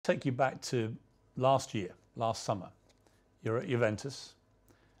Take you back to last year, last summer. You're at Juventus,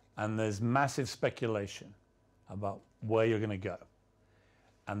 and there's massive speculation about where you're going to go.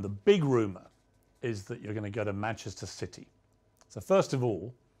 And the big rumour is that you're going to go to Manchester City. So first of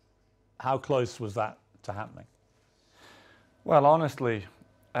all, how close was that to happening? Well, honestly,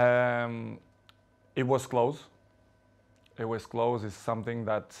 it was close. It was close. It's something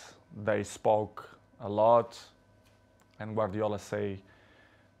that they spoke a lot, and Guardiola say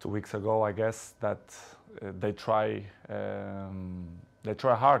 2 weeks ago, I guess, that they try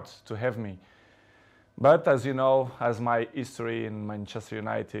hard to have me. But as you know, as my history in Manchester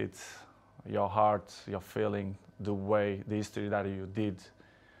United, your heart, your feeling, the history that you did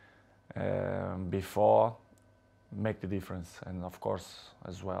before, make the difference. And of course,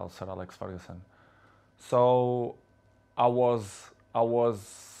 as well, Sir Alex Ferguson. So I was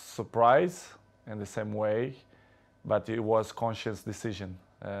surprised in the same way, but it was conscious decision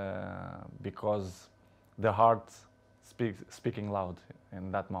because the heart speaking loud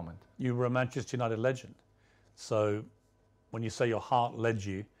in that moment. You were a Manchester United legend. So when you say your heart led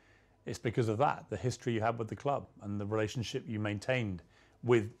you, it's because of that, the history you had with the club and the relationship you maintained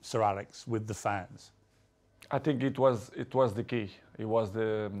with Sir Alex, with the fans. I think it was the key. It was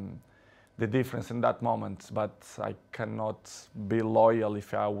the difference in that moment. But I cannot be loyal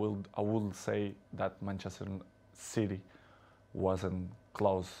if I will say that Manchester City wasn't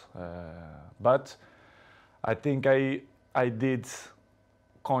close. But I think I did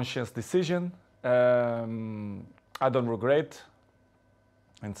conscious decision. I don't regret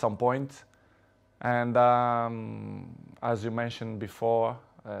at some point. And as you mentioned before,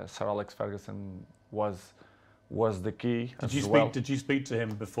 Sir Alex Ferguson was the key. Did you speak to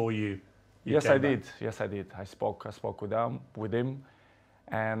him before you Yes, came I back? did. Yes, I did. I spoke with him,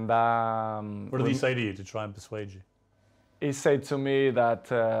 and What did he say to you to try and persuade you? he said to me that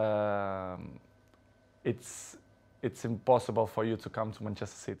it's impossible for you to come to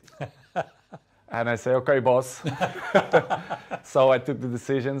Manchester City. And I say, okay, boss. So I took the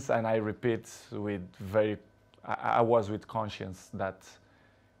decisions, and I repeat with I was with conscience that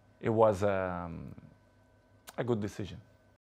it was a good decision.